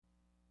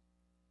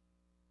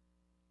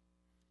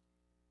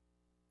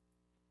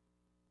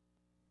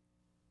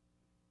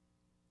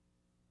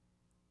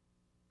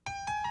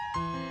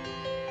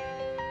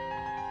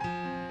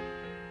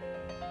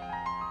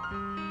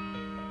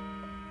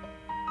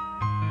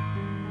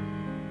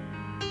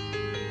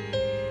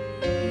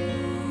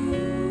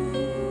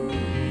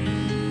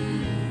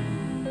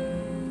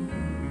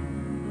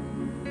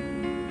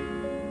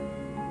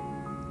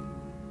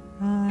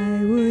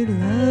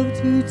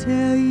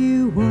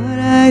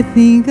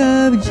think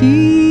of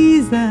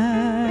Jesus,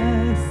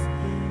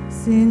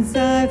 since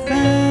I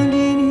found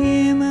in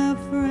him a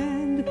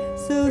friend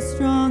so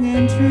strong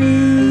and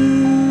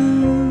true.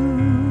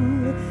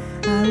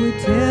 I would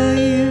tell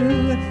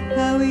you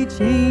how he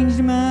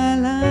changed my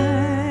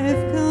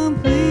life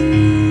completely.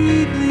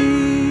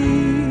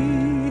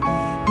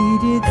 He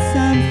did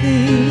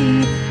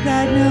something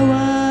that no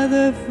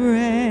other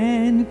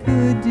friend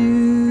could do.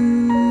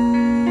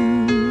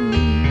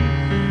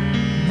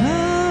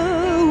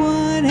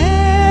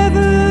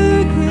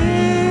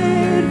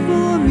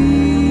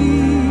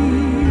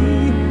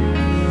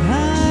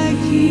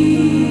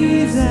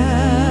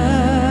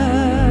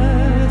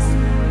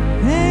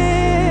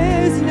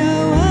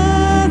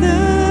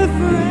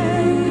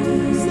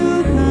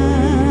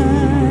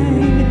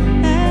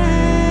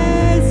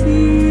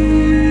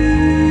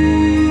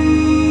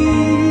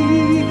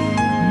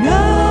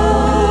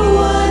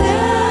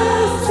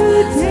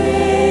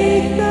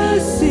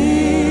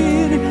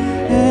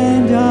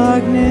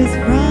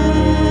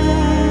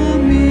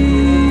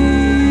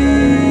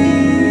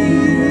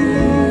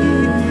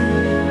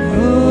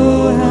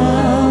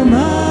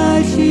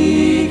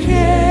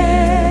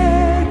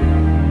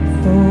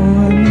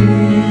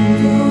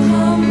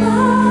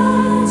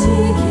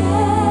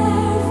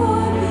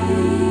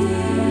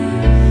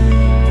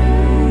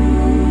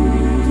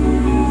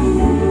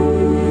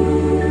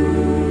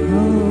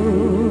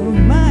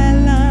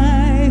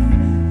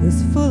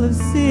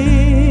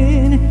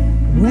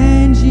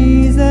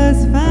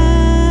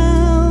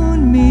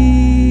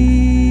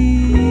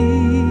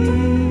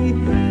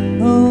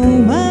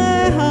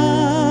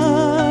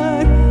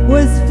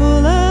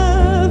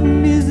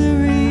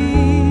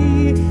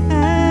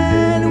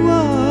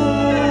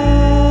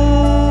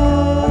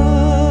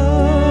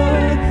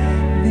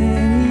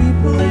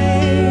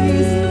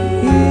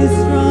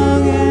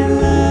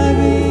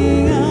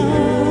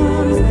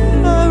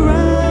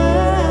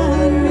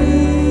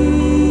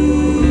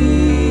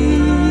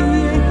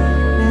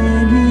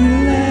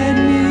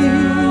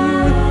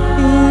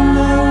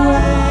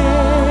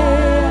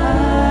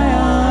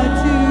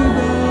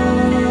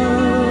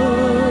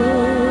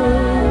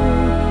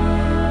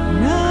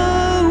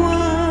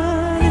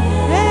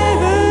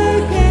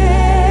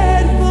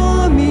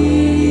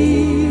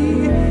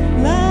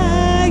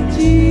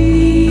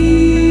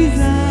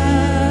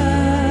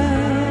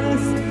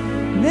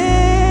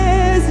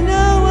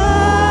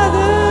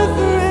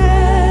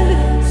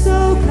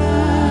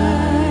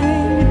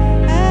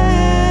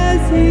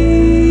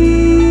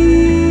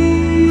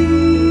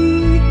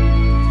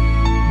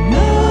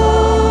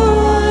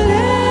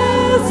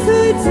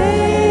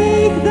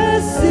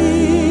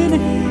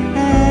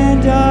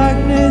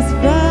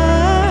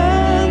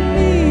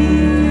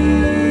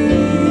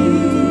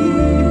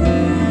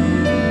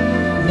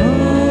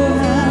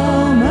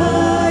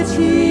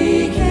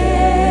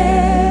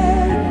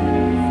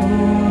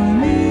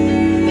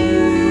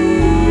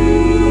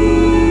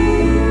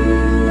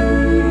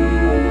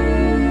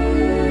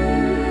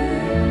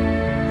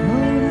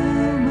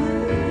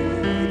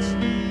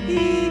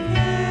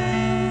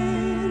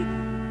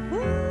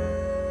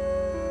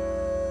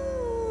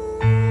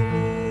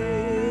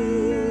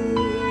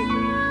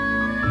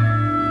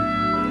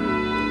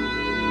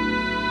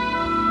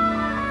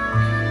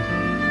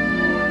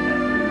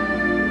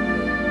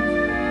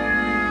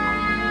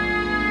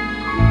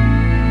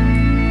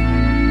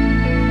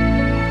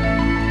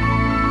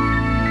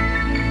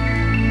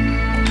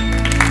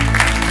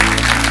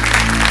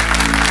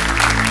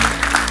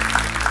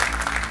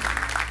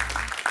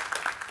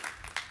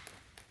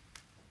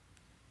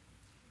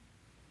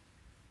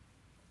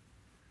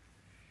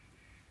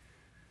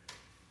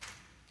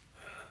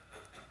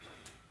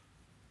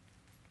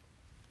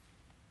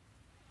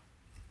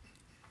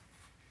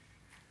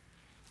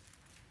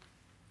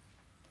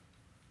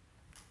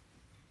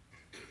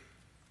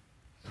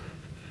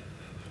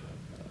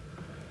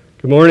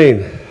 Good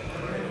morning.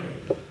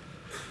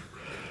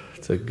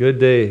 It's a good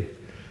day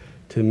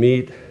to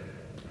meet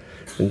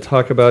and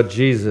talk about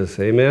Jesus.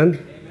 Amen?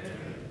 Amen.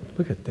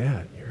 Look at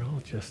that. You're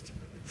all just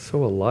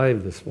so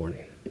alive this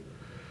morning.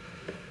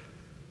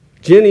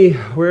 Jenny,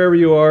 wherever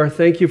you are,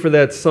 thank you for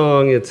that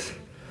song.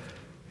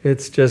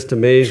 It's just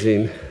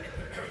amazing.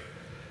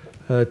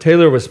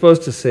 Taylor was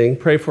supposed to sing.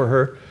 Pray for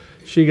her.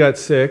 She got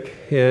sick,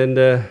 and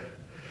the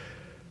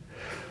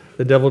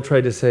devil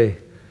tried to say,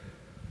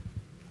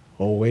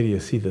 "Oh, wait till you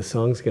see the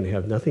song's going to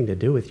have nothing to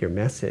do with your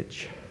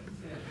message."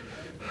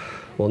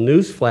 Well,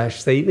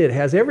 newsflash, Satan, it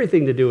has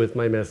everything to do with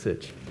my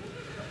message.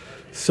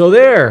 So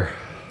there.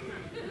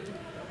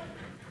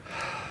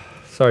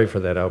 Sorry for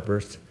that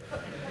outburst.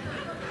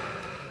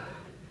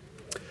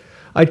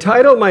 I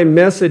titled my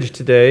message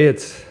today,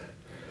 it's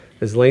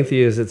as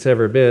lengthy as it's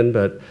ever been,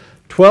 but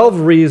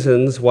 12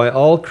 reasons why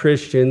all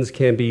Christians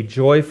can be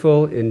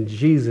joyful in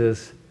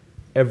Jesus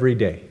every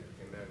day.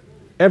 Amen.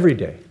 Every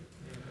day.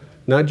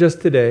 Not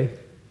just today,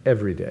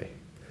 every day.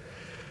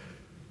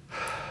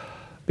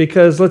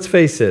 Because let's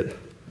face it,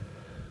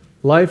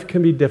 life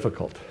can be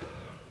difficult.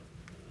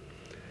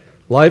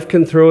 Life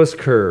can throw us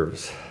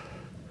curves.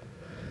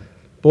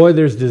 Boy,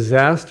 there's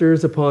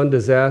disasters upon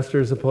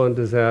disasters upon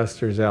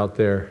disasters out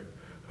there,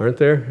 aren't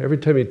there? Every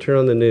time you turn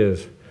on the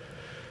news.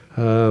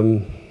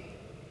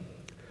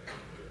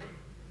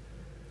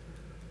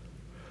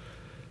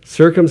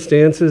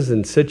 Circumstances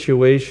and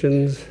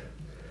situations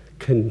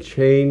can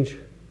change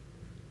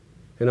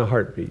in a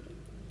heartbeat,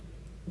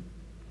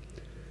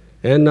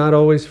 and not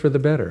always for the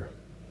better.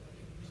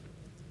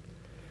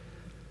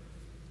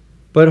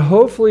 But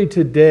hopefully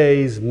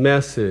today's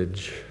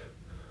message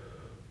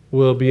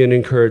will be an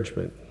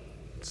encouragement,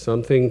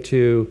 something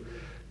to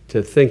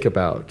think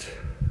about.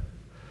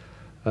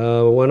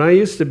 When I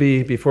used to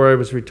be, before I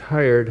was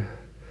retired,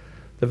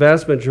 the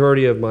vast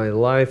majority of my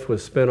life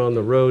was spent on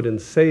the road in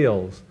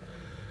sales.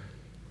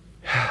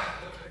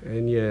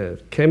 And you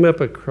came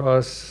up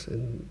across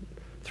and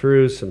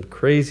through some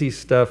crazy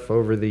stuff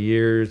over the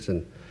years.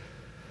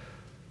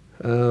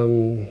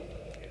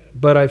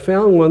 But I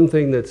found one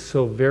thing that's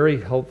so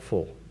very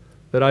helpful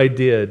that I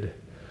did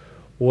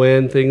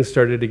when things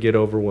started to get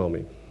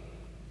overwhelming.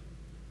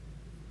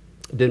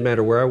 It didn't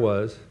matter where I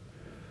was,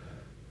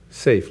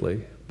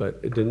 safely, but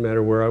it didn't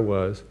matter where I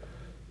was.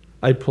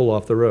 I'd pull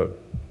off the road.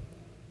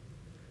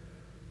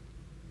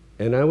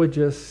 And I would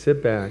just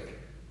sit back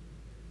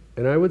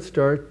and I would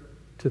start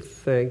to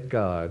thank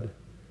God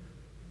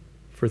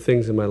for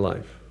things in my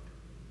life.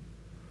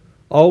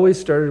 Always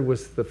started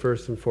with the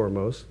first and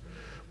foremost,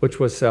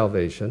 which was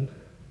salvation.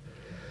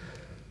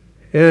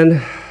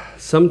 And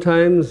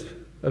sometimes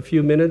a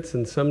few minutes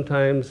and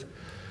sometimes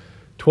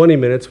 20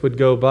 minutes would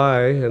go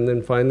by, and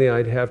then finally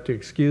I'd have to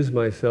excuse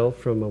myself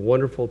from a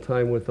wonderful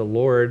time with the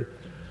Lord.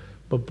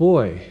 But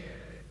boy,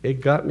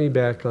 it got me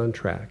back on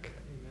track.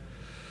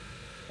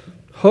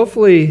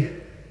 Hopefully,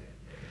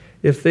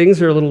 if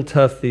things are a little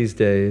tough these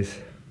days,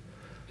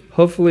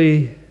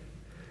 hopefully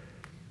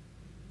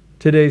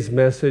today's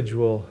message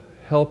will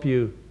help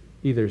you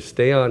either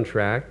stay on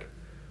track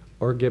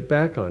or get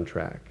back on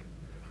track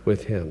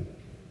with Him.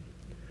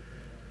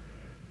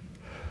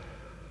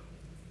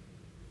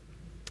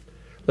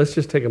 Let's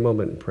just take a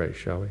moment and pray,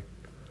 shall we?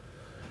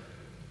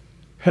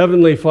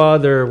 Heavenly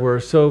Father, we're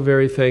so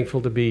very thankful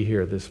to be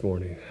here this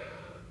morning.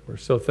 We're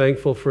so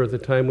thankful for the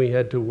time we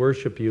had to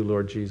worship you,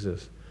 Lord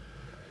Jesus,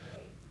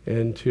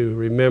 and to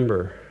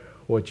remember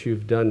what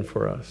you've done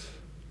for us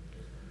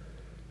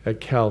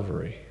at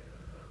Calvary.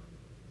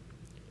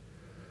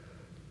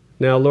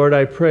 Now, Lord,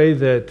 I pray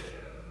that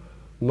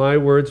my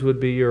words would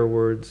be your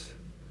words,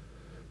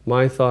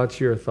 my thoughts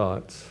your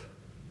thoughts,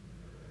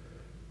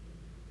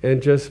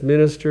 and just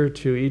minister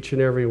to each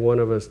and every one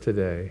of us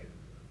today.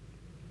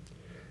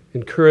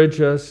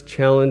 Encourage us,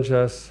 challenge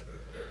us,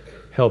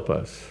 help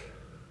us.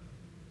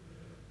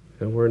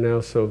 And we're now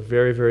so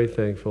very, very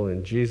thankful.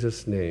 In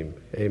Jesus' name,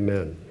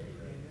 amen.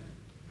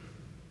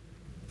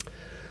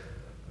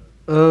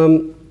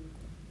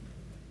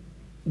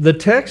 The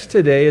text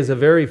today is a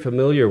very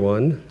familiar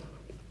one.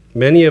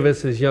 Many of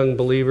us as young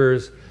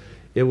believers,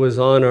 it was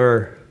on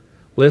our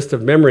list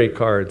of memory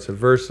cards of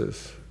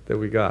verses that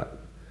we got.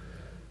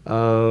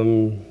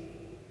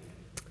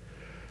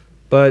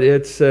 But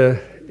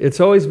it's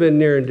always been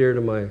near and dear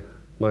to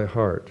my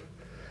heart.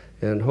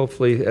 And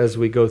hopefully as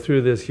we go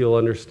through this, you'll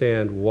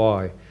understand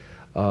why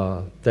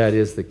that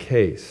is the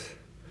case.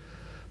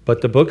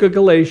 But the book of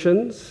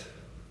Galatians,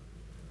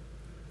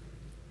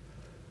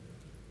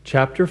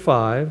 chapter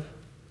 5,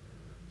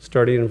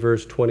 starting in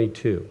verse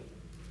 22.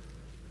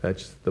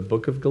 That's the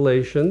book of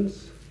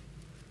Galatians,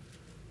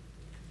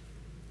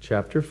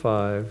 chapter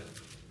 5,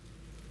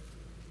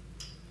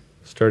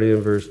 starting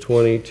in verse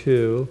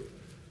 22.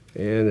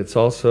 And it's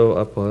also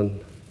up on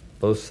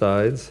both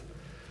sides.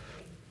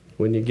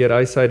 When you get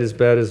eyesight as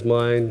bad as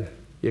mine,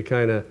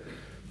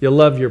 you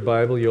love your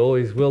Bible. You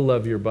always will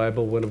love your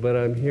Bible. But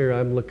I'm here,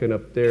 I'm looking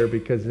up there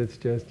because it's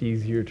just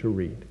easier to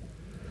read.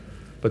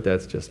 But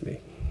that's just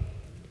me.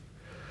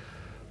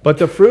 But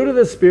the fruit of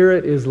the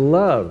Spirit is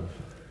love,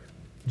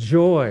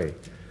 joy,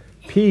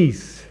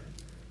 peace,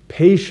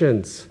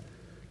 patience,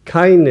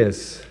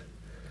 kindness,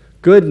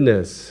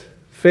 goodness,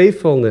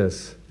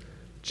 faithfulness,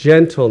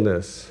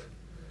 gentleness,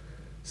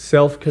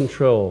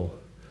 self-control.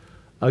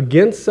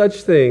 Against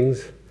such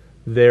things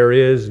there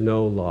is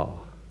no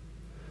law.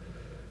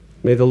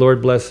 May the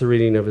Lord bless the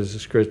reading of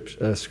His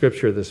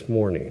scripture this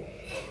morning.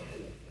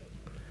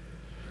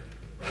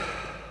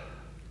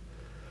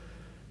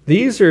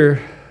 These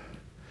are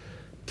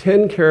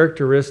 10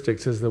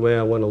 characteristics, is the way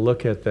I want to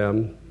look at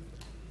them,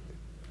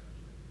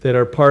 that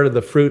are part of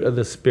the fruit of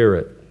the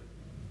Spirit.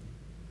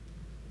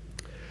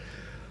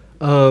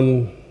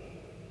 The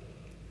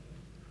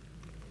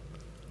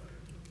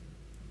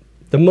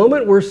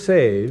moment we're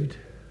saved,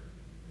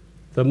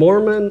 the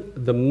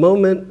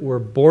moment we're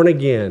born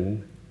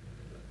again,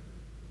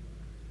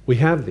 we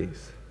have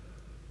these.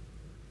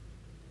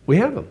 We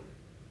have them.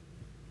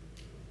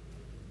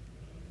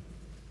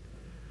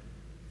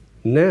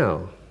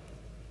 Now,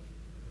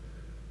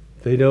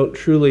 they don't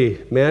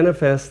truly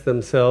manifest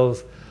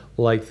themselves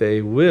like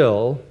they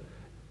will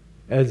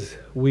as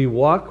we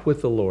walk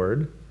with the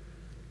Lord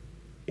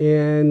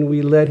and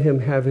we let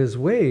Him have His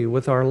way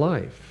with our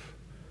life.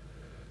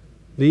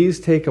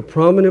 These take a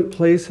prominent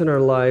place in our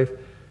life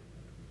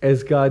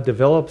as God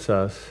develops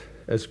us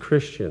as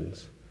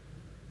Christians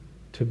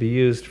to be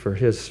used for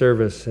His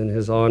service and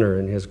His honor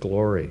and His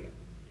glory.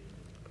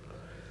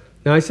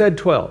 Now I said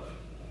 12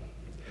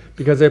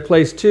 because I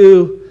placed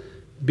 2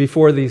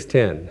 before these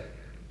 10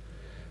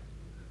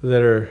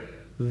 that are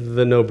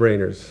the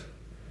no-brainers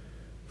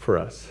for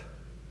us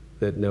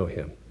that know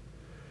Him.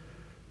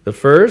 The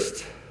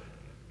first,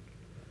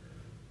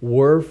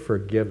 we're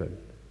forgiven.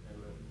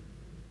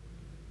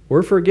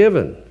 We're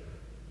forgiven.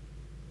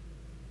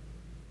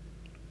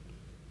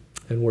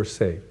 And we're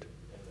saved.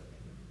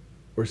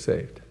 We're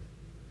saved.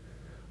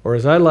 Or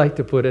as I like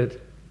to put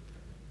it,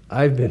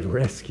 I've been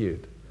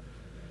rescued.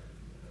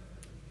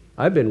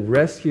 I've been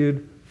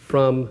rescued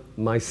from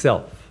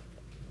myself.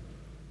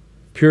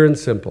 Pure and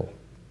simple.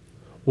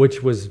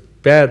 Which was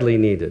badly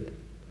needed.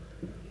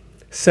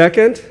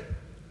 Second,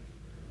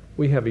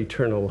 we have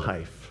eternal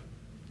life.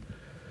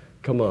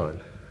 Come on.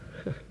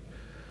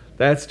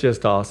 That's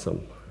just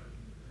awesome.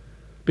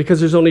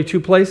 Because there's only 2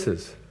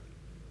 places.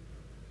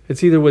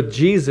 It's either with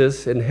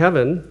Jesus in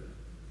heaven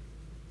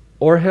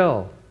or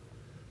hell.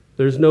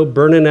 There's no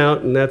burning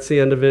out and that's the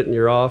end of it and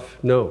you're off.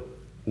 No.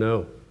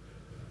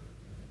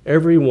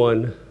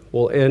 Everyone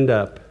will end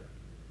up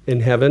in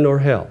heaven or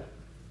hell.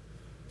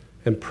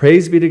 And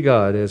praise be to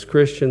God, as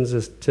Christians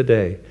as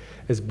today,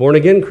 as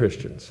born-again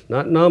Christians,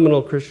 not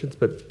nominal Christians,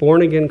 but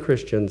born-again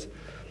Christians,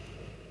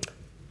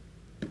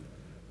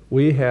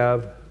 we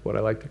have what I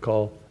like to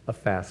call a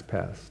fast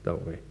pass,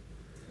 don't we?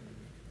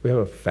 We have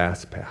a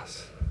fast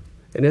pass.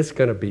 And it's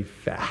going to be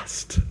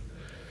fast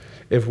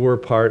if we're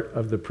part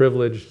of the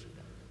privileged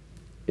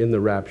in the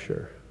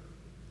rapture.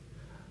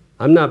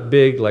 I'm not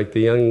big like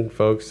the young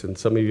folks and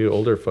some of you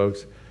older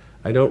folks.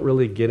 I don't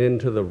really get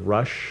into the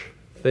rush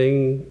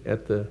thing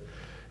at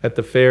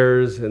the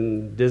fairs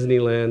and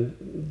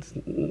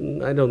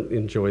Disneyland. I don't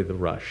enjoy the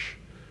rush.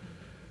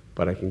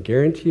 But I can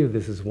guarantee you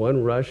this is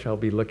one rush I'll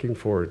be looking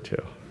forward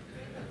to.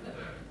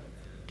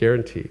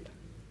 Guaranteed.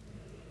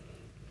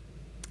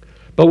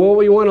 But what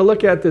we want to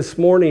look at this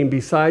morning,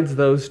 besides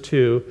those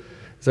 2,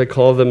 as I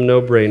call them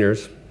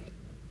no-brainers,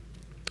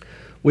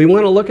 we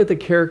want to look at the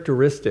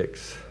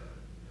characteristics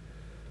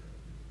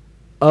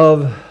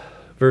of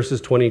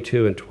verses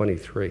 22 and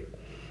 23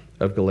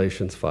 of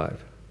Galatians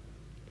 5.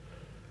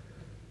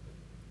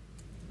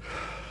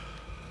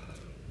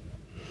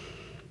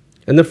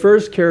 And the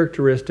first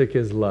characteristic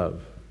is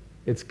love.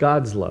 It's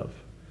God's love.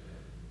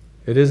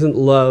 It isn't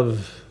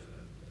love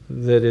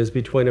that is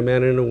between a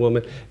man and a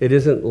woman. It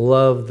isn't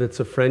love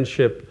that's a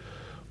friendship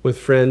with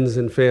friends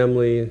and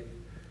family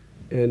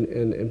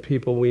and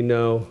people we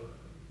know.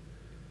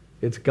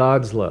 It's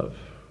God's love.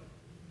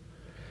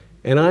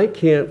 And I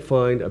can't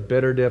find a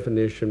better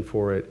definition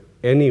for it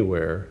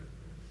anywhere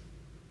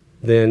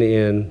than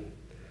in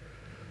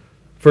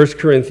 1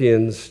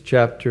 Corinthians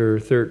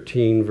chapter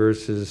 13,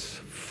 verses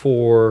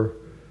 4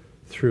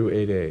 through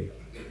 8a.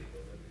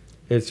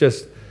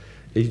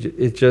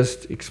 It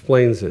just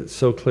explains it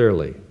so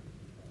clearly.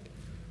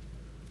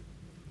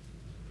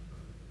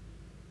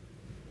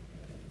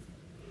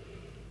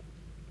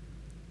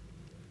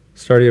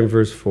 Starting in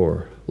verse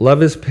 4.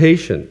 Love is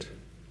patient.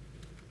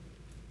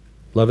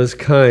 Love is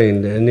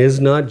kind and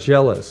is not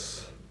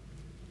jealous.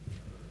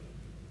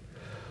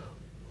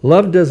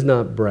 Love does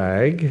not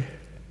brag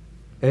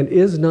and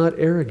is not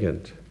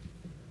arrogant.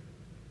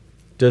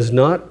 Does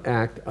not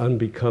act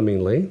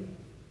unbecomingly.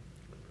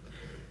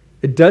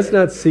 It does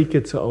not seek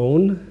its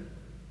own.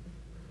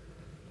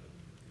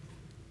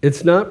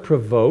 It's not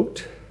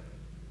provoked.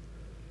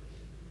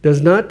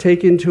 Does not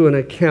take into an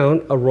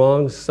account a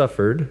wrong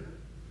suffered.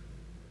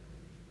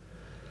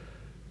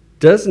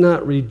 Does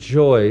not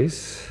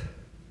rejoice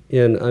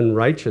in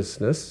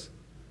unrighteousness,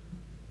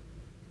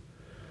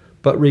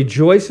 but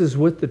rejoices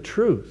with the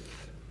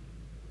truth.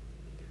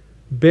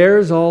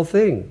 Bears all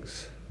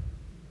things.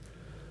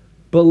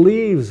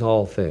 Believes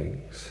all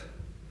things.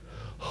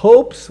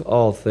 Hopes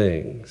all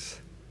things.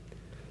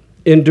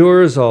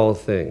 Endures all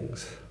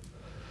things.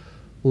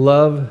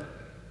 Love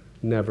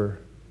never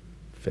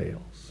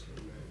fails.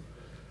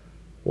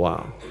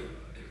 Wow.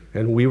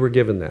 And we were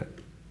given that.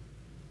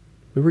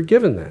 We were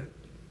given that.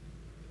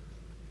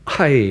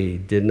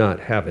 I did not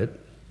have it.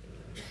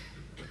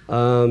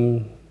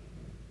 But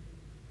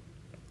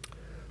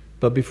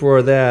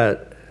before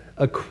that,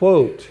 a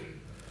quote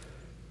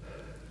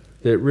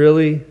that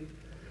really,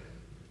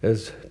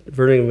 as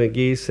Vernon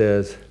McGee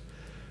says,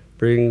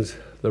 brings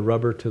the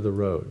rubber to the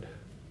road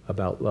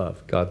about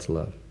love, God's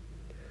love.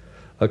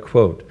 A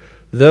quote,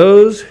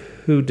 those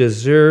who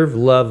deserve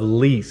love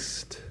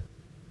least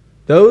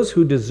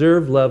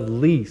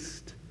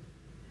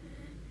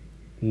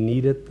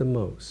need it the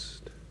most.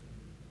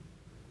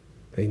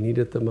 They need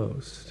it the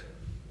most.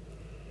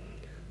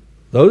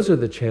 Those are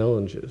the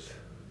challenges,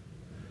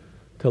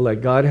 to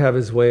let God have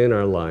His way in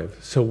our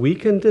life so we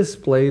can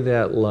display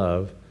that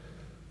love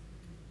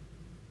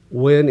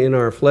when in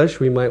our flesh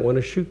we might want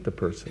to shoot the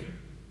person.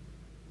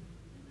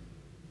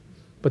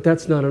 But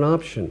that's not an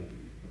option.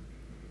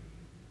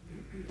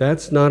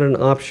 That's not an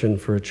option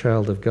for a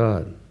child of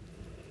God.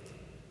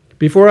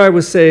 Before I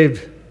was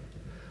saved,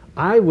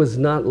 I was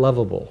not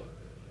lovable.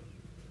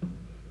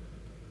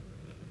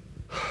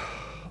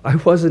 I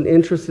wasn't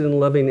interested in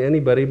loving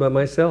anybody but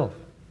myself.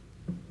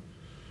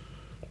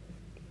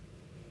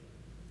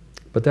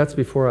 But that's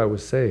before I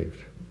was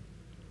saved.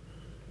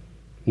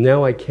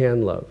 Now I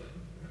can love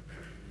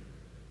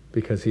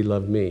because he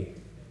loved me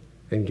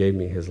and gave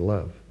me his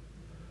love.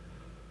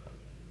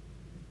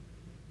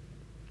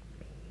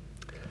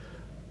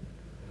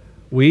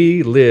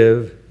 We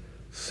live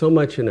so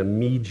much in a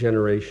me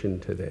generation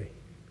today.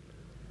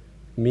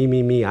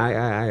 Me,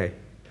 I.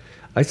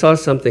 I saw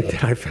something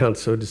that I found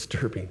so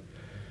disturbing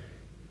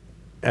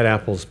at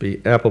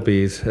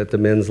Applebee's at the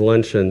men's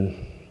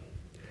luncheon.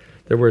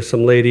 There were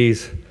some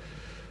ladies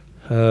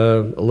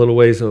a little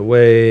ways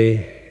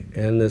away,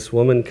 and this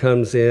woman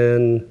comes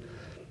in,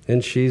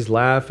 and she's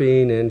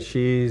laughing, and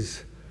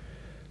she's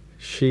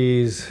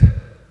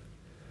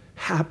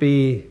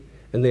happy,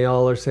 and they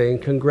all are saying,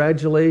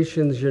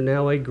 "Congratulations, you're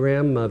now a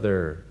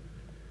grandmother."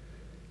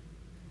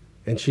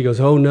 And she goes,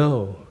 "Oh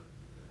no,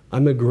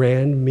 I'm a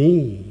grand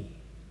me."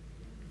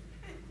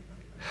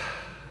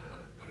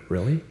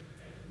 Really?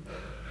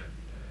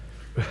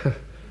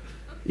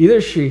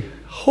 Either she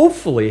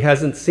hopefully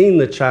hasn't seen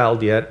the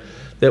child yet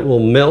that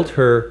will melt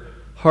her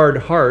hard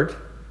heart,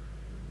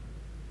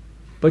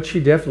 but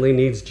she definitely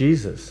needs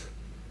Jesus.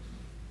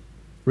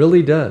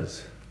 Really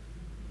does.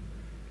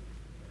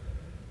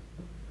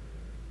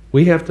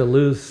 We have to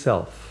lose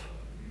self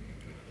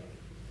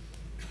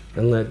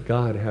and let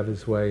God have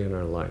his way in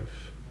our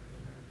life.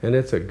 And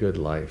it's a good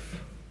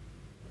life.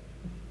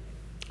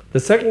 The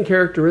second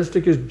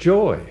characteristic is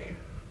joy.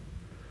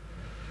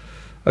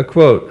 A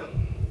quote: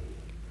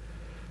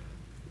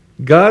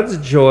 God's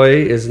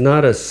joy is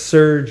not a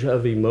surge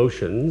of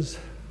emotions.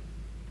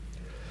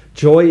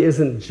 Joy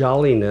isn't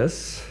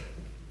jolliness.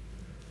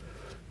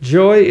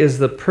 Joy is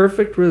the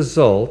perfect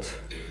result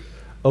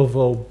of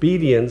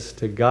obedience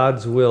to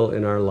God's will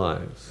in our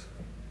lives.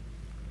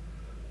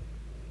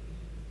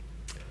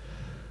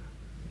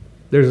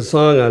 There's a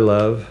song I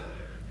love.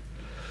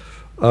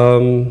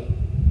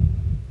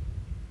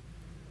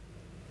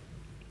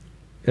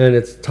 And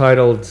it's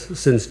titled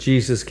 "Since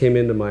Jesus Came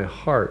Into My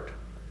Heart,"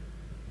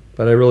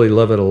 but I really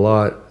love it a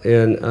lot.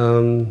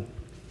 And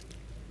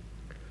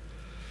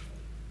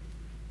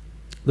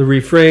the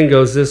refrain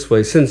goes this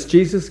way: since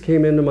Jesus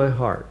came into my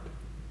heart,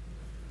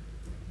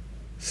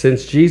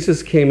 since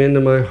Jesus came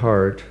into my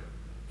heart,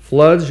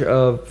 floods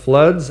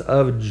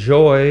of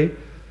joy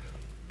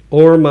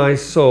o'er my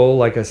soul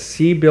like a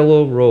sea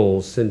billow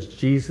rolls, since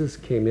Jesus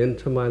came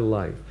into my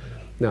life.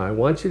 Now, I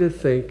want you to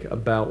think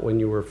about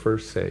when you were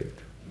first saved.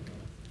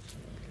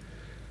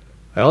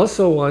 I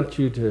also want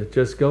you to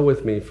just go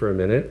with me for a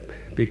minute,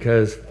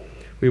 because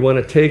we want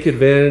to take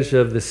advantage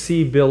of the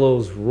sea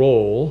billows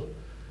roll.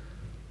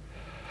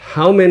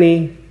 How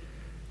many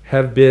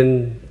have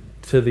been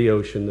to the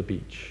ocean, the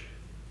beach?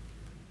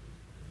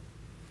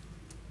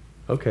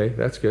 Okay,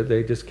 that's good.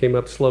 They just came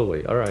up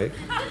slowly. All right.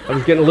 I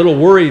was getting a little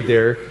worried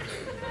there.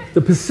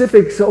 The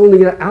Pacific's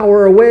only an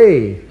hour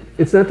away.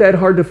 It's not that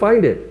hard to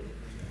find it.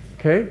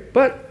 Okay?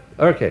 But,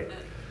 okay.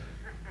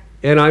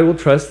 And I will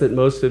trust that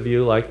most of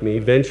you, like me,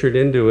 ventured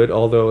into it,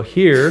 although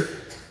here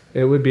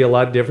it would be a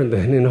lot different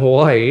than in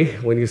Hawaii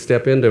when you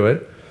step into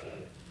it.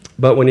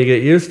 But when you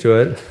get used to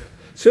it,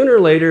 sooner or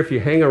later, if you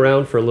hang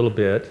around for a little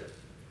bit,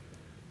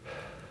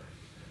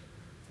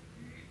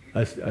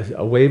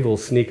 a wave will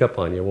sneak up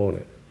on you, won't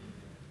it?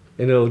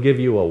 And it'll give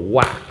you a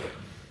whack.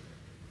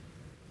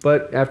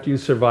 But after you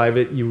survive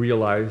it, you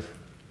realize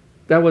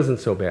that wasn't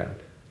so bad.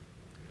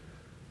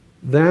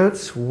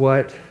 That's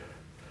what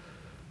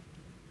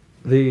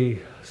the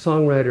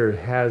songwriter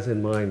has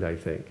in mind, I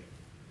think,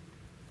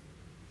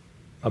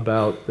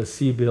 about the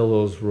sea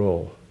billows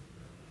roll.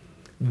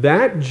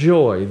 That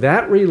joy,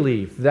 that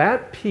relief,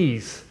 that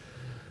peace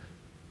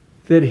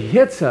that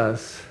hits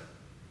us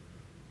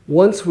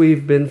once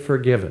we've been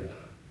forgiven,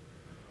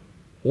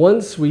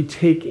 once we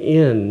take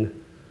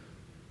in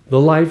the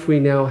life we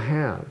now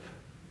have,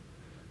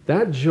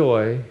 that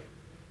joy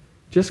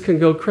just can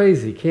go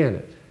crazy, can't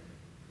it?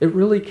 It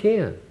really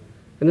can.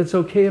 And it's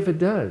okay if it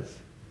does.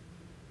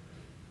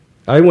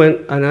 I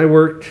went and I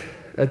worked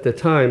at the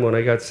time when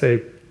I got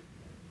saved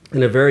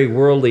in a very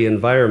worldly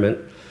environment,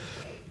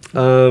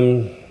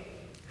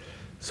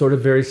 sort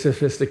of very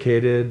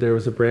sophisticated. There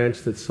was a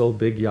branch that sold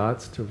big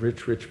yachts to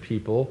rich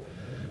people,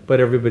 but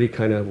everybody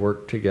kind of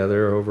worked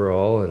together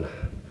overall. And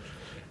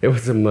it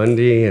was a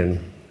Monday, and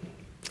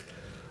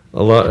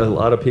a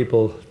lot of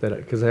people,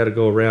 because I had to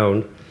go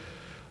around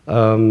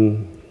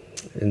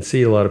and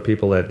see a lot of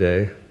people that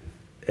day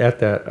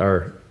at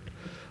our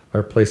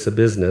place of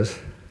business.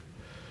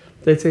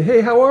 They'd say, "Hey,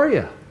 how are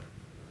you?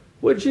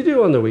 What did you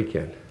do on the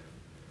weekend?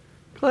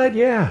 Glad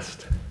you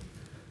asked.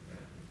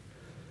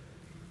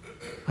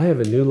 I have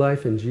a new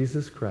life in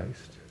Jesus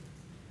Christ,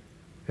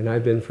 and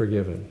I've been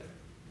forgiven,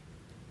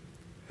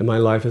 and my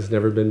life has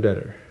never been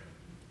better."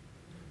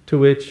 To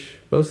which,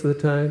 most of the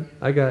time,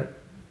 I got,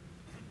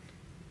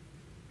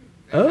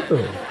 "Oh,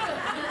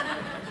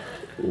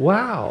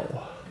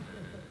 wow.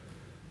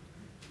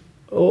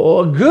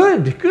 Oh,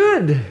 good,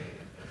 good.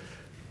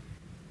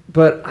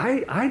 But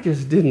I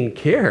just didn't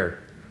care.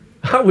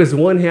 I was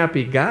one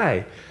happy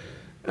guy.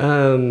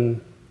 A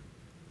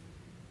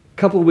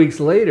couple of weeks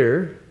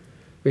later,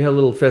 we had a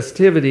little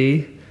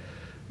festivity.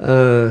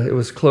 It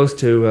was close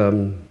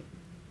to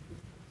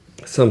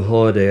some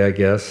holiday, I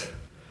guess.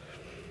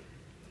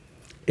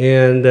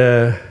 And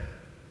the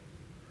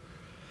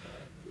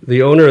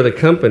owner of the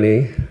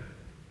company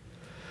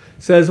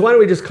says, why don't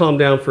we just calm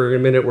down for a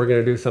minute? We're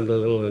going to do something a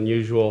little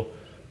unusual.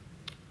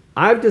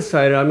 I've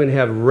decided I'm going to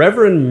have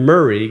Reverend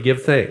Murray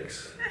give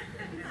thanks.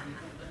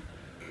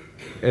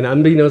 And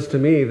unbeknownst to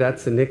me,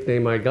 that's the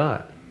nickname I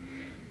got.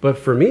 But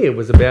for me, it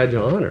was a badge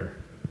of honor.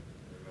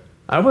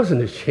 I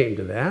wasn't ashamed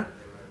of that.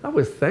 I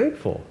was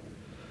thankful.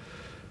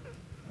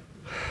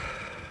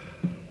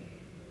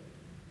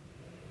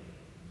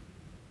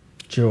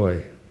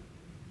 Joy.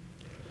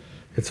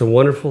 It's a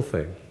wonderful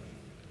thing.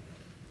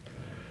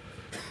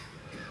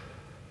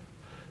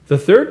 The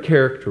third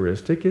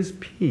characteristic is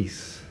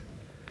peace.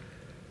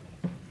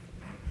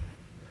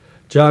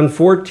 John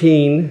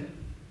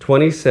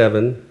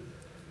 14:27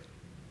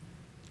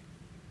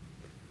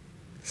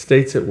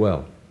 states it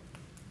well.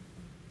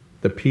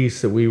 The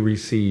peace that we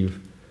receive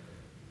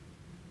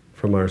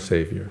from our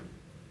Savior.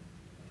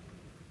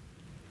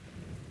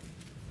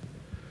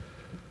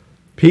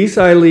 Peace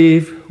I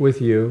leave with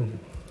you.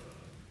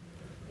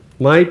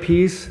 My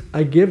peace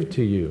I give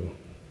to you.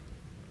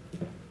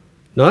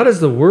 Not as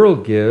the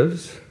world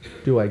gives,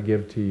 do I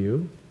give to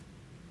you.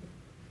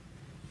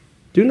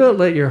 Do not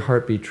let your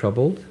heart be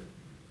troubled,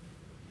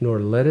 nor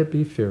let it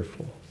be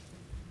fearful.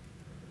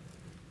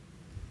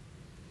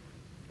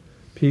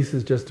 Peace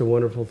is just a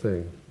wonderful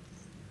thing.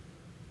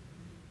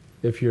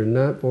 If you're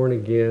not born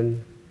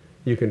again,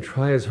 you can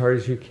try as hard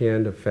as you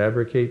can to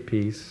fabricate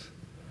peace,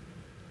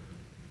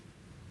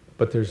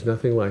 but there's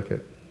nothing like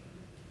it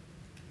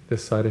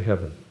this side of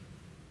heaven.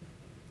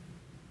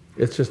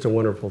 It's just a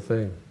wonderful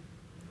thing.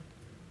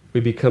 We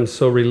become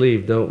so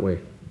relieved, don't we?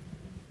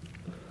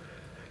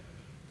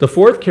 The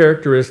fourth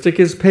characteristic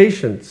is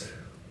patience.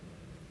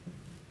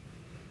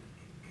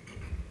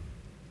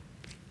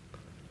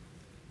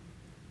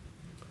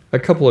 A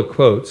couple of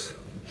quotes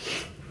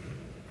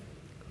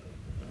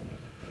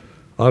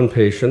on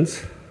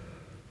patience.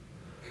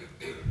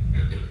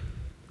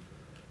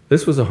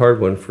 This was a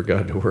hard one for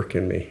God to work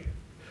in me.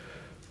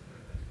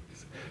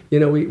 You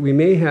know, we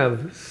may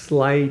have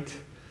slight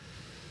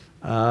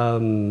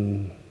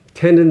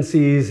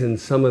tendencies in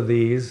some of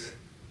these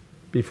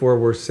before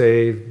we're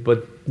saved,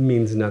 but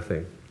means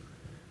nothing.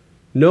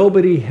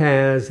 Nobody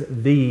has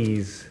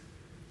these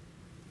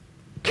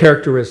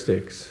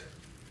characteristics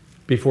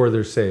before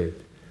they're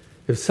saved.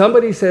 If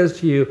somebody says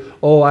to you,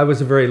 oh, I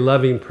was a very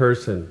loving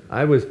person,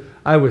 I was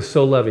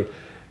so loving,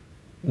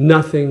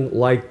 nothing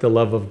like the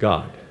love of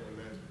God.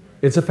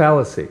 It's a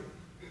fallacy.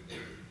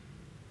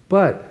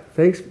 But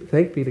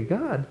thank be to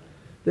God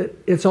that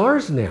it's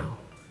ours now,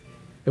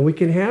 and we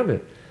can have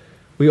it.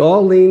 We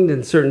all leaned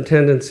in certain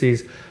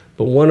tendencies,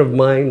 but one of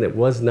mine that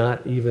was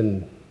not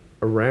even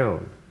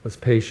around was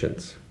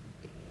patience.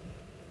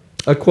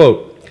 A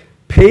quote,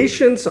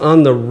 patience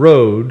on the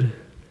road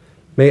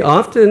may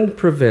often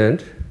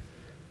prevent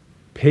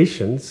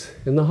patience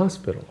in the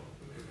hospital.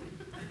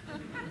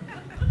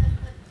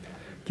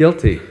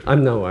 Guilty.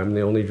 I'm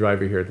the only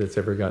driver here that's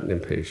ever gotten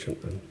impatient.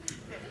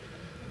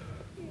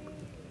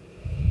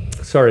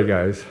 Sorry,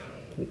 guys.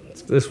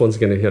 This one's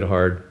going to hit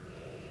hard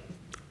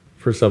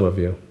for some of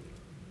you.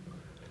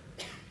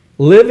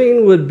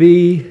 Living would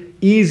be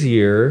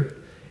easier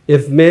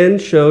if men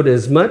showed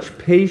as much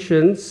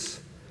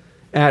patience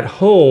at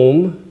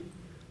home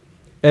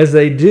as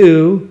they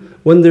do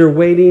when they're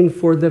waiting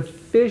for the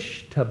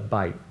fish to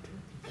bite.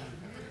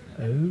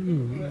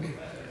 Oh,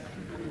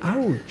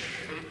 ouch.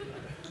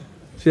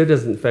 See, that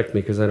doesn't affect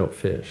me because I don't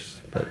fish,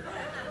 but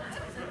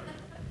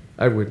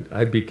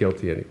I'd be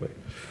guilty anyway.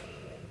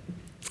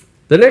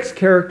 The next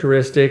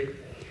characteristic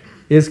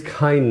is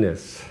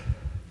kindness.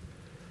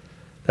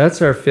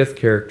 That's our fifth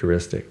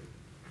characteristic.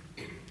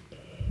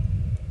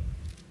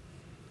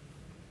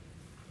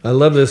 I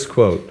love this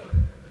quote.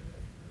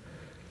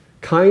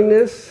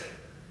 Kindness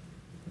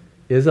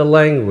is a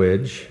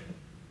language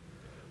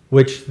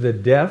which the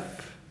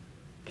deaf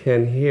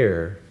can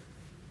hear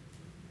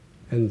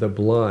and the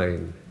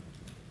blind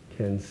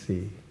can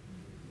see.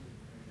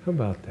 How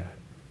about that?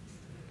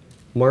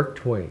 Mark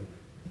Twain.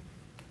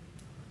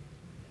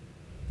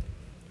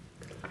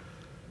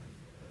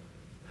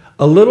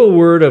 A little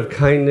word of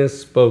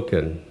kindness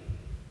spoken,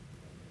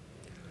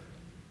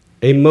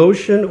 a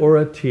motion or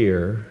a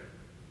tear,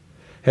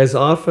 has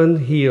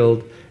often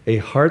healed a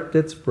heart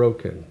that's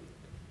broken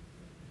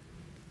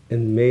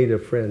and made a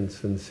friend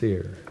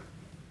sincere.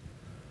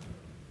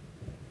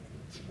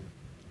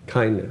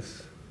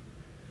 Kindness.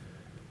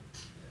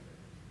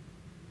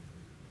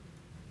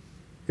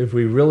 If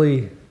we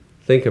really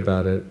think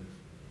about it,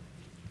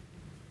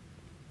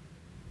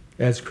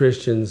 as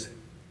Christians,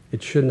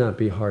 it should not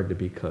be hard to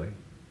be kind.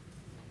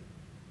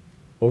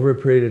 Over a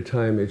period of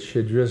time, it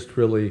should just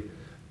really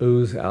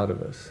ooze out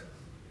of us.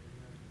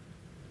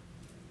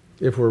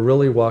 if we're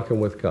really walking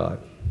with God.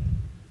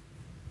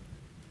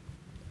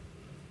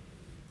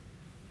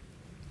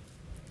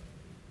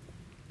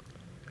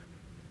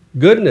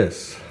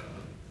 Goodness,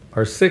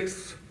 our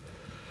sixth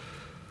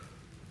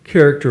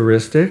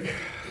characteristic.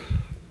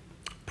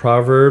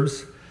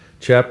 Proverbs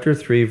chapter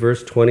 3,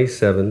 verse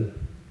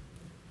 27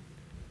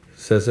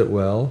 says it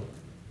well.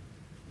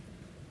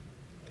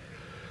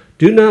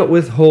 Do not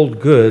withhold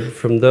good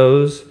from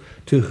those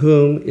to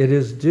whom it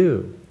is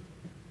due,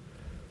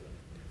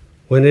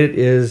 when it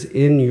is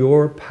in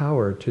your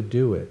power to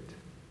do it.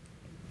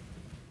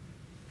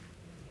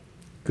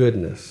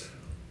 Goodness.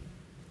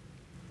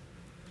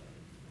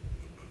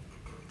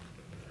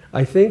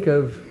 I think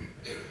of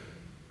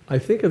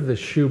the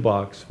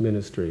shoebox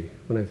ministry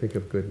when I think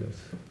of goodness.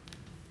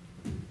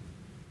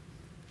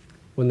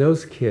 When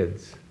those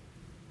kids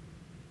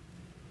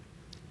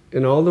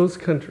in all those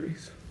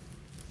countries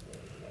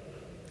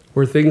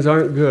where things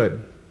aren't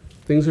good,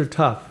 things are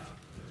tough,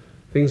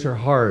 things are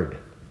hard,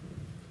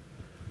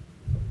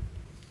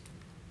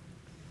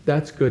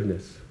 that's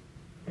goodness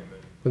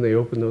when they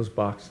open those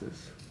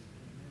boxes.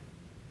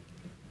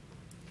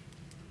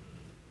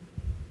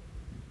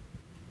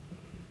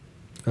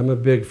 I'm a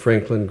big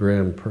Franklin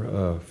Graham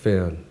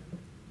fan.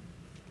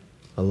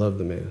 I love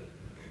the man.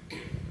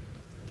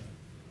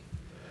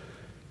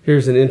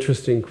 Here's an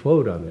interesting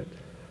quote on it.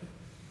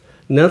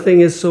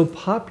 Nothing is so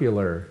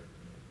popular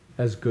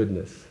as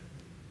goodness.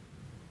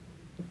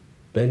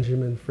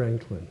 Benjamin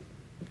Franklin.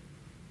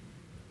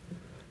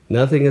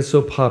 Nothing is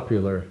so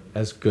popular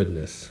as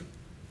goodness.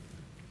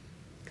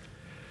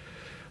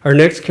 Our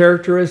next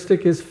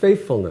characteristic is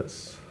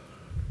faithfulness.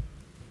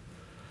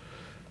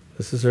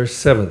 This is our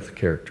seventh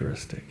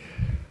characteristic.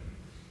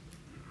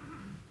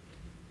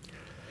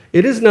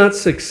 It is not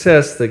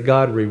success that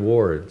God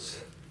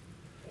rewards,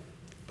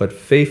 but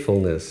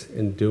faithfulness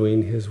in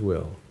doing His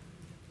will.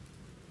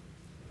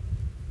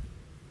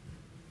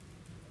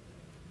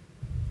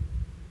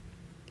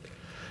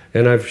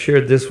 And I've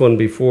shared this one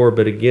before,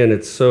 but again,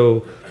 it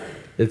so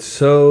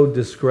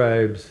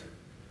describes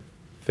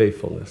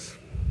faithfulness.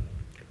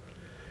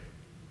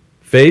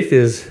 Faith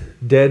is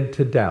dead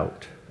to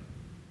doubt,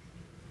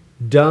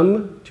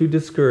 dumb to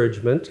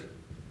discouragement,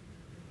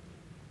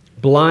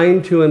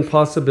 blind to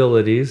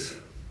impossibilities,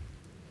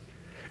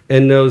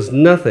 and knows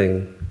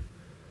nothing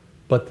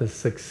but the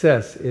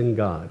success in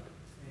God.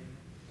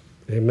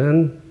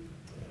 Amen?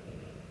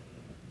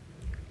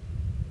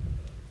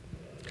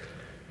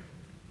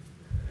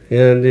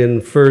 And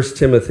in 1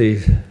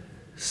 Timothy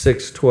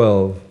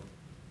 6:12,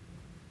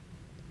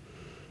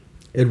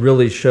 it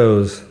really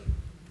shows,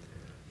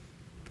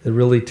 it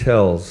really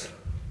tells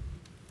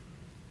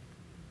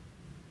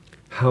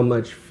how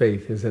much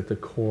faith is at the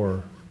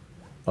core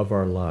of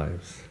our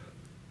lives.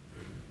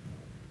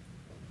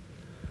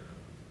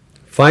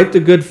 Fight the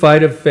good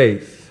fight of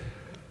faith.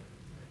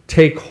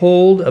 Take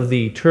hold of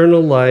the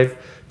eternal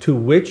life to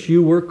which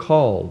you were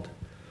called.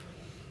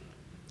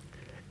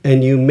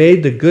 And you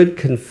made the good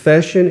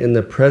confession in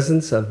the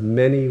presence of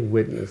many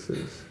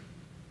witnesses.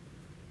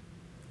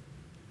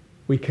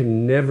 We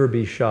can never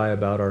be shy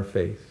about our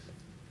faith.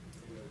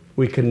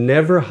 We can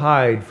never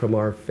hide from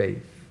our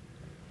faith.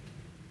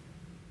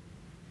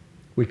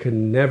 We should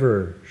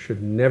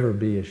never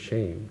be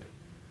ashamed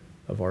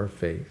of our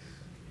faith.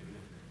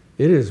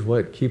 It is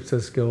what keeps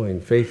us going,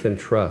 faith and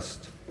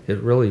trust. It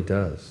really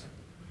does.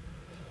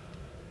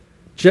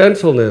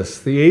 Gentleness,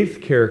 the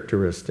eighth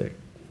characteristic.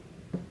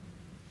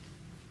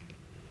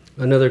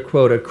 Another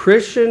quote, a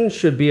Christian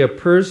should be a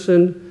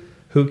person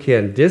who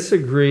can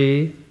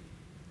disagree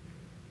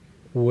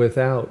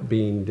without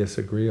being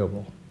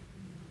disagreeable.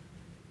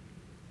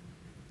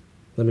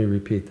 Let me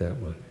repeat that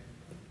one.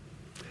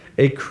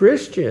 A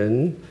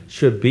Christian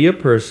should be a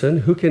person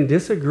who can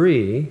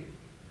disagree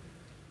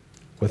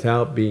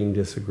without being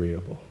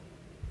disagreeable.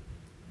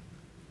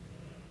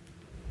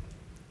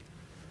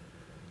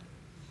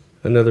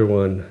 Another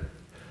one,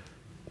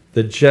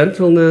 the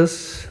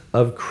gentleness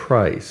of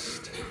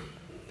Christ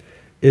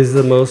is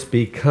the most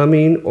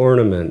becoming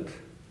ornament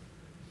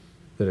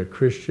that a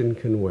Christian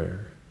can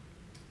wear.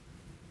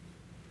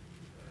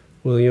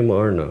 William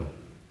Arno,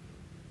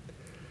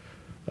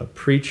 a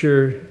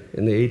preacher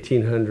in the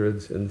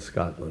 1800s in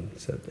Scotland,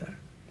 said that.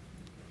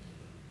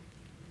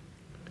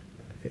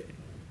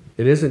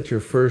 It isn't your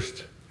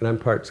first, and I'm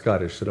part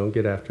Scottish, so don't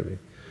get after me.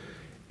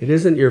 It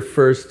isn't your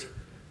first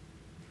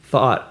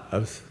thought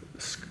of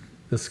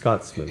the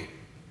Scotsman,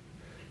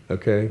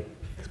 okay?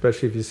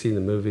 Especially if you've seen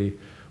the movie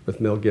with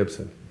Mel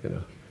Gibson, you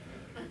know.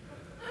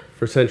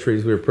 For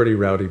centuries, we were a pretty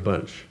rowdy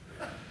bunch.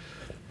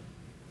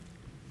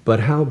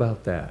 But how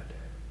about that?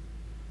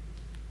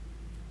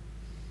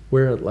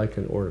 Wear it like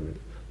an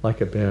ornament, like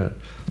a band,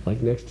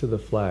 like next to the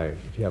flag,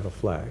 if you have a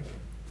flag.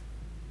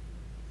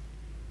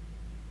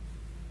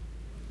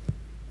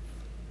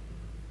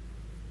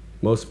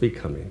 Most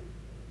becoming.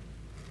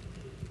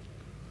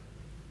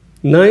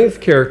 Ninth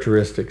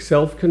characteristic,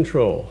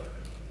 self-control.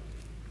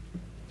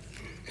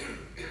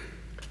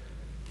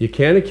 You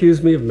can't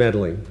accuse me of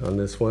meddling on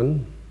this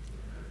one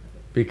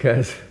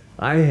because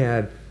I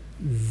had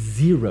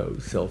zero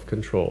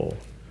self-control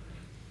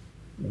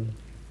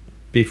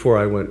before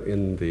I went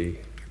in the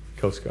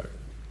Coast Guard.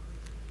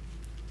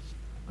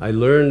 I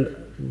learned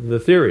the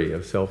theory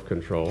of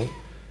self-control,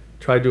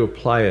 tried to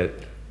apply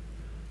it,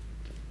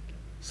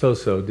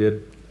 so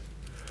did.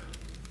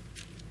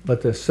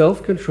 But the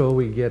self-control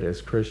we get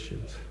as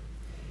Christians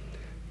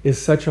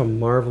is such a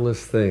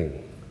marvelous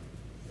thing.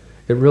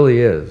 It really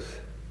is.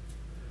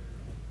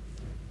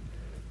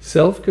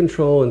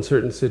 Self-control in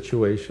certain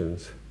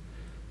situations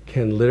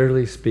can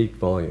literally speak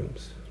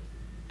volumes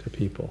to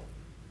people.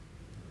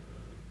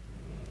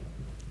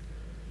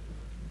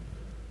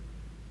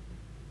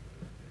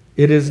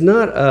 It is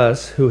not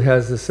us who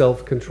has the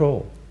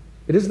self-control.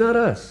 It is not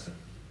us.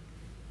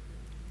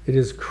 It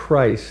is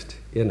Christ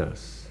in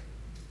us.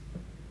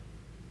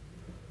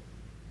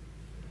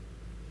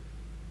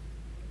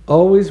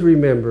 Always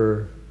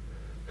remember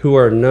who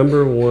our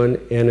number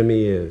one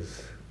enemy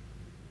is,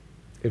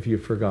 if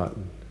you've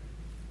forgotten.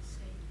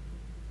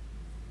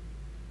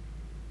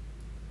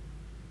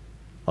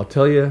 I'll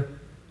tell you,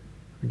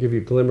 I'll give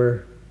you a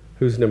glimmer,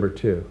 who's number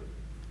two?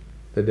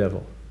 The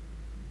devil.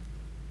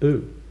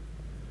 Ooh.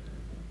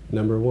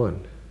 Number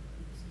one.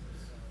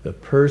 The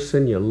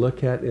person you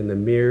look at in the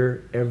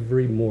mirror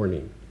every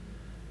morning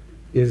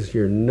is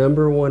your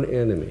number one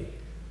enemy,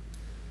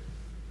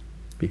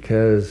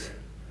 because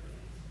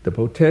the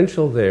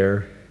potential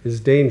there is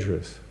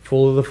dangerous,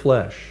 full of the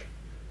flesh.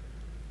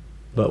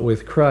 But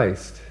with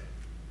Christ,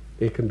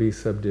 it can be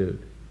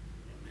subdued.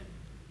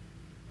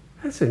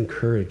 That's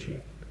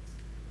encouraging.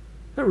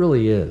 That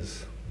really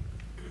is.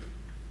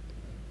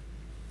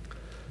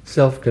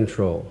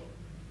 Self-control.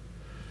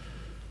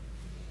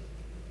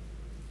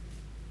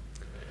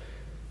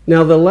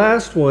 Now, the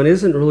last one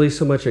isn't really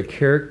so much a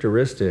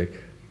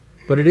characteristic,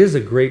 but it is a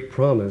great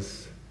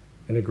promise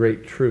and a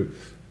great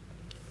truth.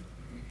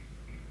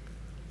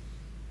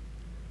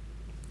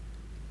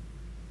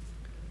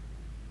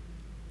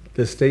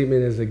 The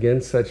statement is,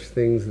 against such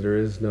things there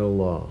is no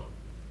law.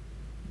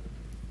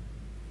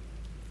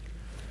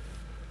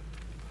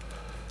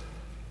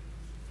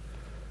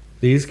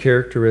 These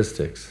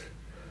characteristics,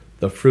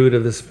 the fruit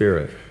of the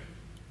Spirit.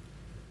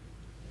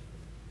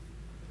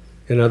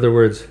 In other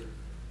words,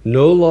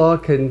 no law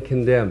can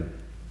condemn.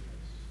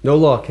 No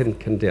law can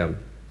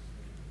condemn.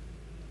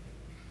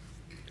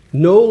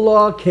 No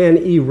law can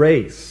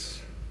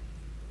erase.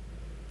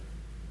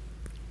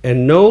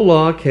 And no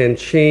law can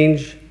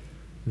change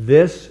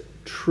this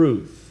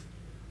truth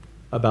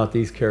about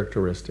these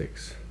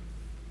characteristics.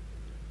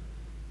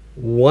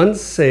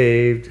 Once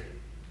saved,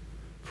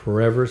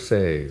 forever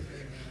saved.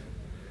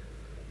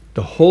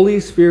 The Holy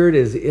Spirit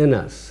is in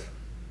us,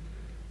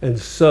 and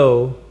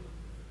so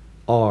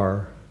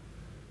are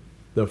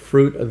the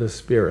fruit of the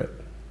Spirit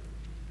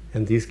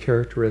and these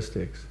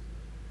characteristics.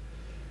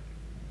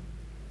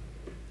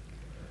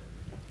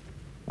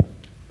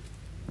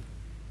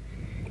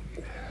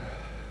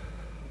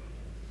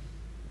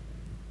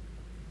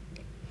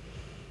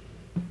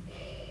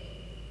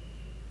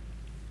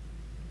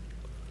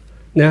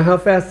 Now, how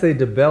fast they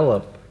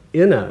develop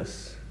in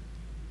us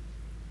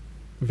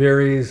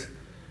varies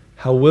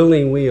how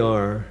willing we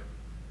are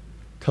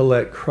to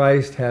let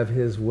Christ have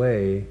his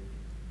way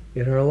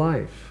in our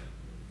life.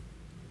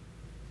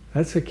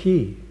 That's a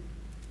key.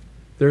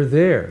 They're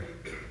there.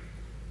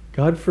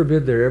 God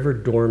forbid they're ever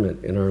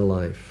dormant in our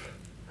life.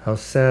 How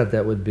sad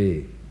that would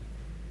be.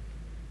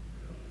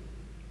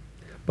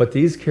 But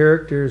these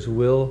characters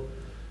will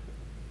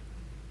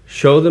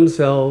show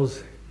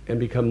themselves and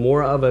become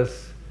more of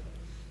us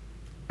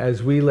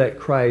as we let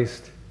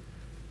Christ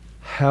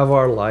have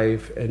our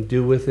life and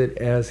do with it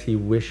as he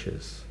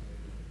wishes.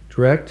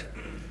 Correct?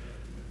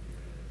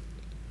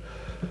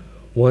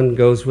 One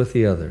goes with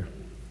the other.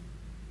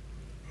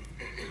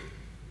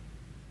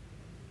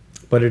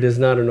 But it is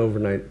not an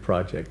overnight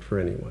project for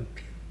anyone.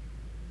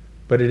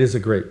 But it is a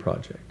great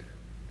project.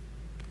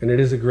 And it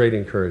is a great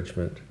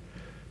encouragement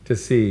to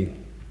see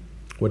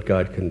what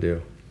God can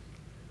do.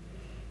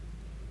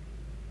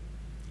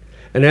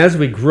 And as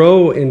we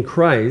grow in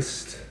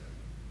Christ,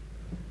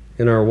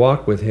 in our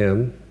walk with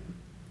him,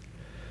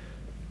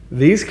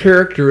 these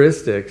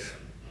characteristics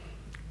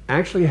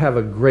actually have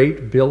a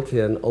great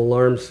built-in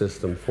alarm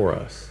system for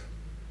us.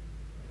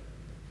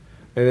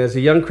 And as a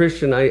young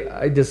Christian,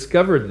 I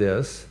discovered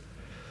this.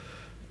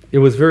 It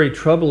was very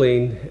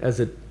troubling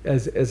as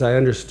I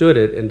understood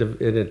it and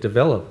it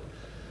developed.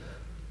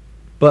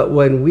 But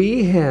when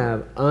we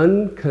have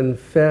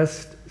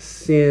unconfessed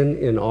sin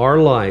in our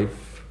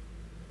life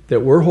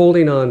that we're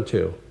holding on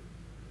to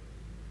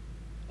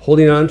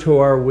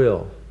our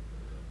will,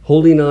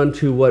 holding on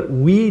to what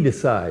we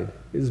decide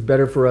is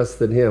better for us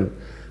than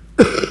him.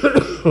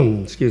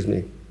 Excuse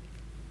me.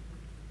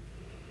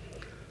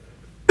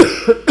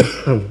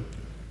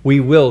 We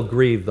will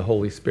grieve the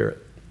Holy Spirit.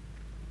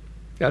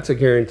 That's a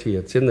guarantee.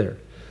 It's in there.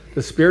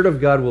 The Spirit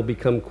of God will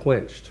become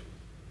quenched.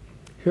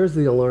 Here's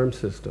the alarm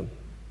system.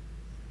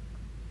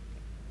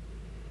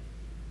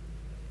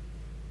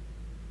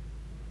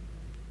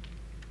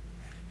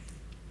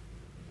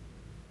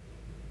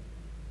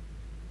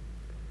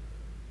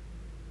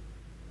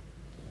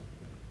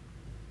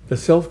 the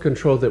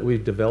self-control that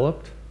we've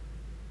developed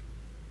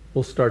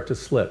will start to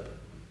slip.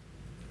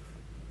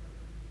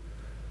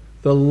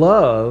 The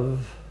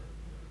love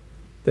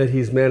that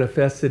he's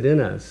manifested in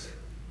us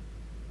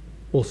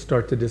will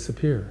start to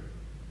disappear.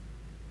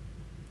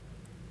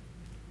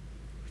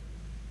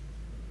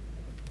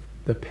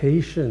 The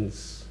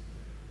patience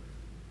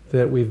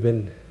that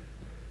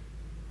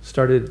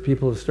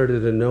people have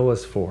started to know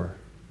us for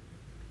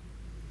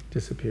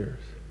disappears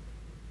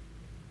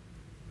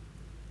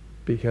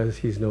because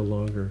he's no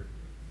longer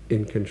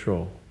in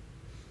control.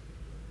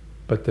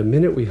 But the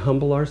minute we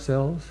humble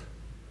ourselves,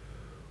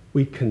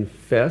 we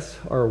confess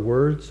our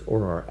words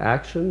or our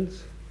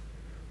actions,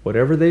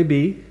 whatever they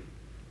be,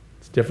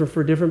 it's different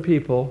for different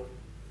people,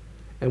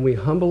 and we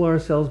humble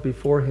ourselves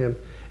before him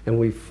and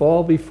we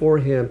fall before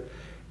him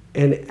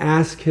and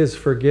ask his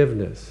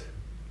forgiveness.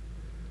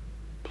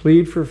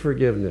 Plead for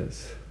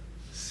forgiveness.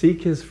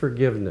 Seek his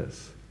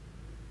forgiveness.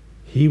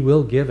 He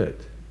will give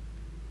it.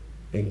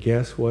 And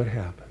guess what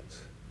happens?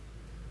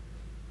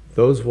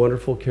 Those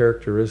wonderful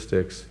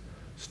characteristics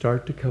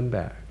start to come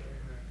back.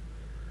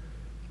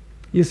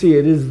 You see,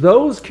 it is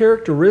those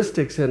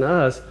characteristics in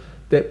us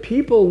that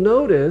people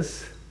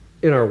notice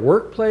in our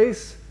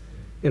workplace,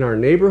 in our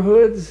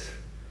neighborhoods,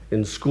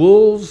 in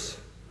schools,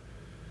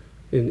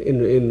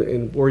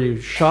 in where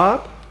you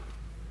shop,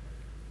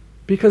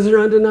 because they're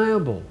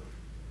undeniable.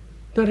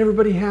 Not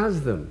everybody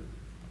has them.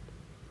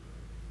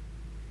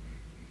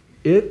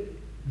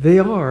 They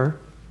are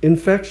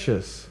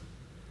infectious.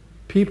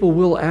 People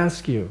will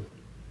ask you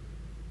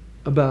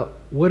about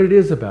what it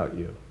is about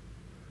you.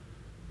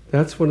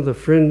 That's one of the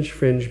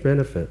fringe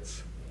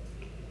benefits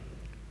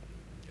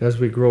as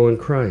we grow in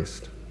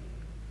Christ.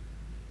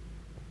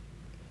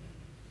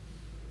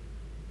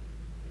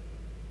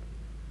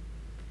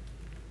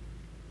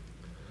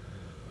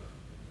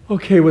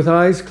 Okay, with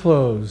eyes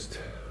closed,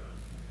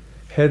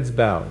 heads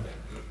bowed.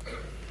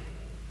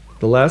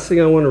 The last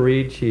thing I want to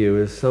read to you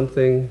is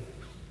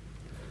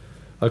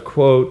a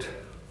quote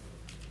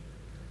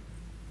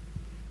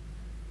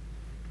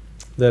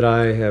that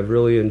I have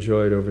really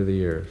enjoyed over the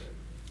years.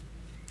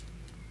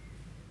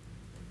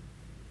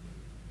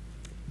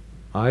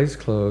 Eyes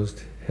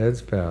closed,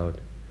 heads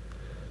bowed.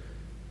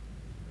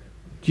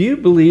 Do you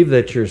believe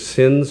that your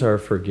sins are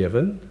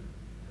forgiven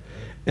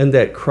and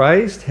that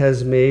Christ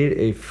has made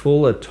a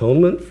full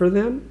atonement for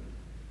them?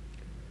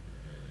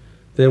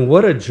 Then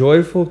what a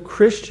joyful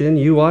Christian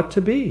you ought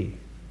to be.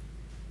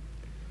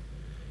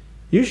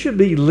 You should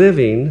be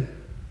living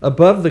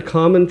above the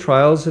common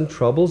trials and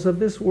troubles of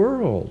this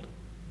world.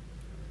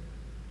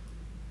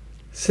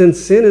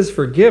 Since sin is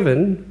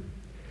forgiven,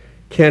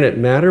 can it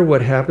matter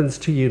what happens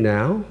to you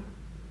now?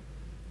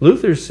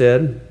 Luther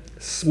said,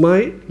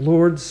 "Smite,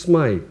 Lord,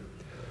 smite,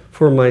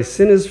 for my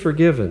sin is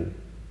forgiven.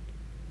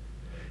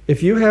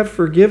 If you have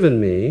forgiven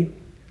me,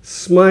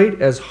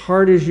 smite as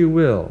hard as you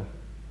will."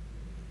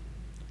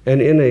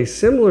 And in a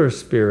similar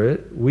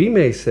spirit, we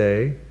may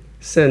say,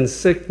 "Send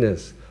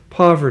sickness,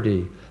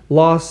 poverty,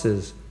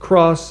 losses,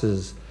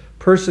 crosses,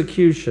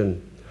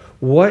 persecution,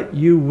 what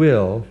you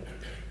will,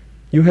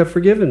 you have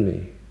forgiven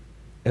me,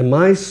 and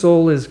my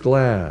soul is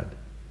glad."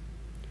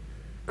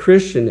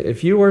 Christian,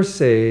 if you are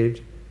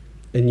saved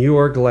and you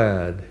are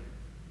glad,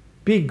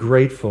 be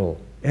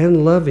grateful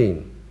and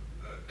loving.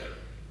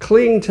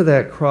 Cling to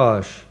that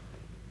cross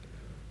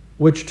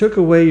which took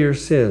away your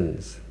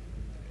sins,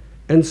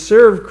 and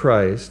serve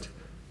Christ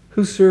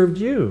who served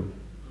you.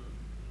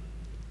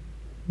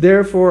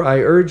 Therefore,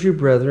 I urge you,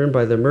 brethren,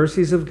 by the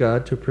mercies of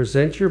God, to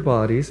present your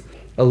bodies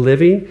a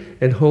living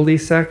and holy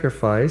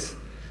sacrifice,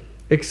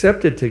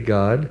 accepted to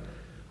God,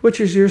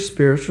 which is your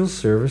spiritual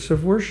service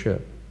of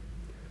worship.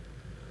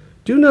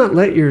 Do not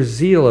let your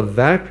zeal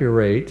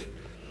evaporate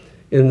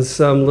in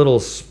some little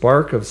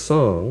spark of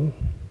song.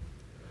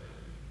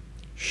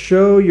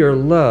 Show your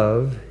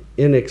love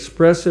in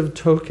expressive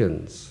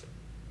tokens.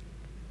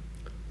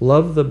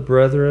 Love the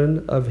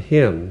brethren of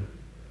him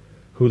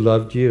who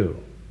loved you.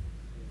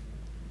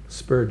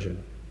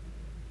 Spurgeon.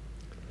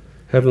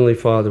 Heavenly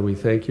Father, we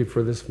thank you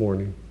for this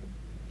morning.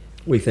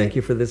 We thank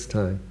you for this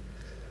time.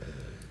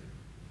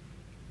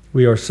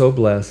 We are so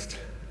blessed.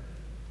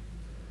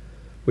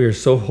 We are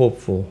so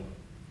hopeful.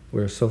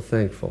 We are so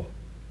thankful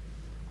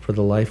for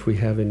the life we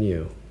have in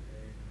you.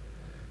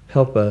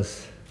 Help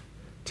us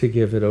to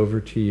give it over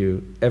to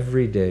you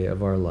every day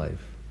of our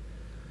life.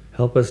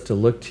 Help us to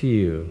look to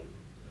you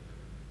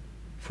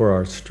for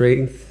our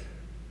strength,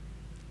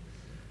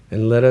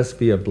 and let us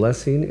be a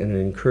blessing and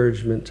an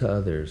encouragement to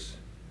others.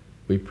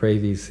 We pray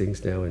these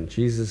things now in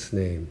Jesus'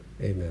 name.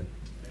 Amen.